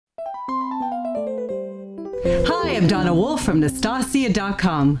Hi, I'm Donna Wolfe from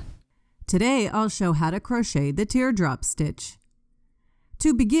Naztazia.com. Today I'll show how to crochet the teardrop stitch.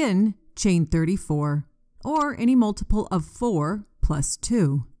 To begin, chain 34, or any multiple of 4 plus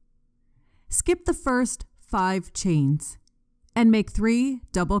 2. Skip the first 5 chains and make 3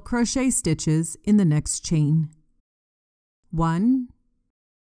 double crochet stitches in the next chain. 1,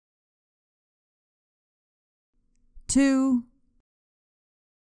 2,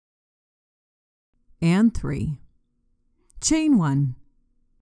 and 3. Chain 1.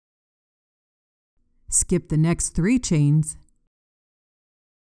 Skip the next 3 chains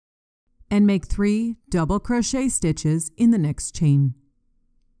and make 3 double crochet stitches in the next chain.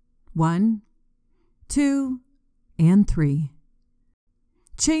 1, 2, and 3.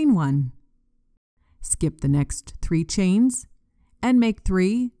 Chain 1. Skip the next 3 chains and make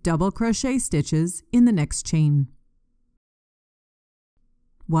 3 double crochet stitches in the next chain.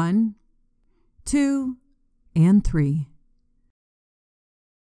 1, 2, and 3.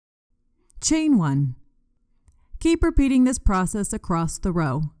 Chain 1. Keep repeating this process across the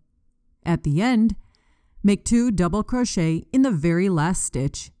row. At the end, make 2 double crochet in the very last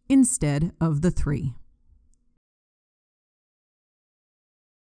stitch instead of the 3.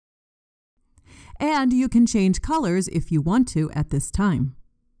 And you can change colors if you want to at this time.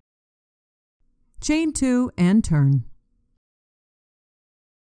 Chain 2 and turn.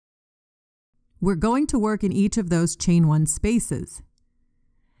 We're going to work in each of those chain 1 spaces.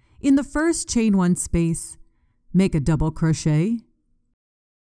 In the first chain 1 space, make a double crochet,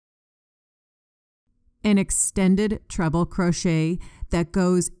 an extended treble crochet that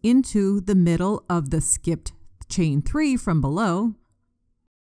goes into the middle of the skipped chain 3 from below,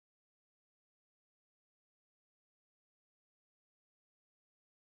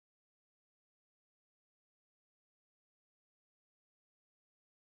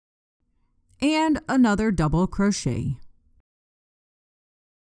 and another double crochet.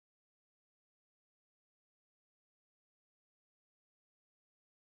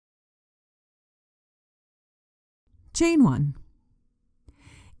 Chain 1.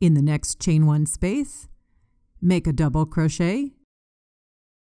 In the next chain 1 space, make a double crochet,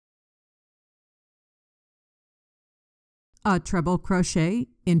 a treble crochet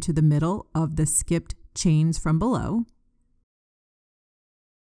into the middle of the skipped chains from below,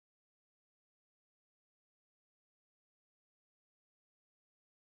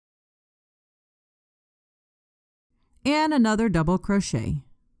 and another double crochet.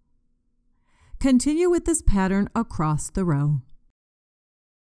 Continue with this pattern across the row.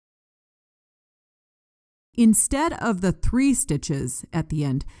 Instead of the 3 stitches at the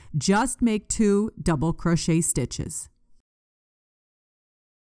end, just make 2 double crochet stitches.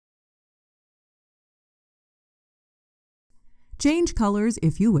 Change colors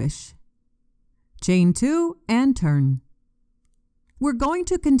if you wish. Chain 2 and turn. We're going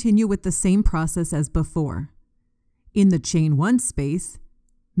to continue with the same process as before. In the chain 1 space,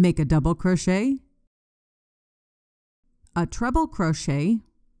 make a double crochet, a treble crochet,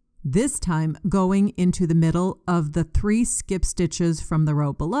 this time going into the middle of the 3 skip stitches from the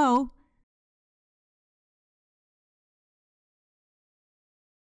row below,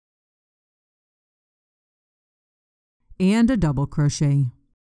 and a double crochet.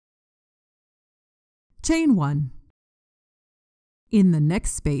 Chain 1. In the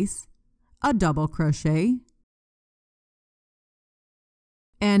next space, a double crochet,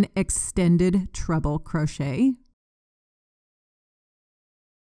 an extended treble crochet,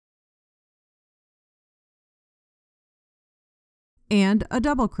 and a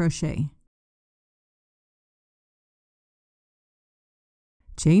double crochet.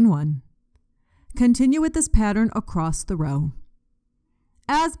 Chain 1. Continue with this pattern across the row.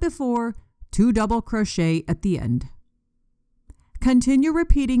 As before, 2 double crochet at the end. Continue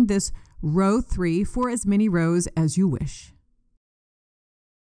repeating this row 3 for as many rows as you wish.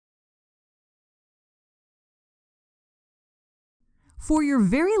 For your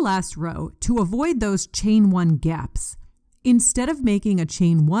very last row, to avoid those chain 1 gaps, instead of making a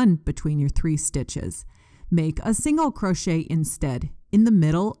chain 1 between your 3 stitches, make a single crochet instead in the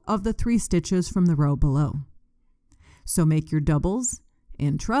middle of the 3 stitches from the row below. So make your doubles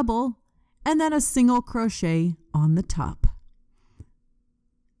and treble, and then a single crochet on the top.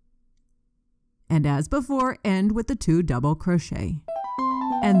 And as before, end with the 2 double crochet.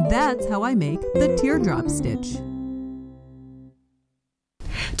 And that's how I make the teardrop stitch.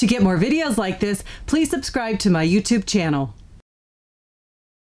 To get more videos like this, please subscribe to my YouTube channel.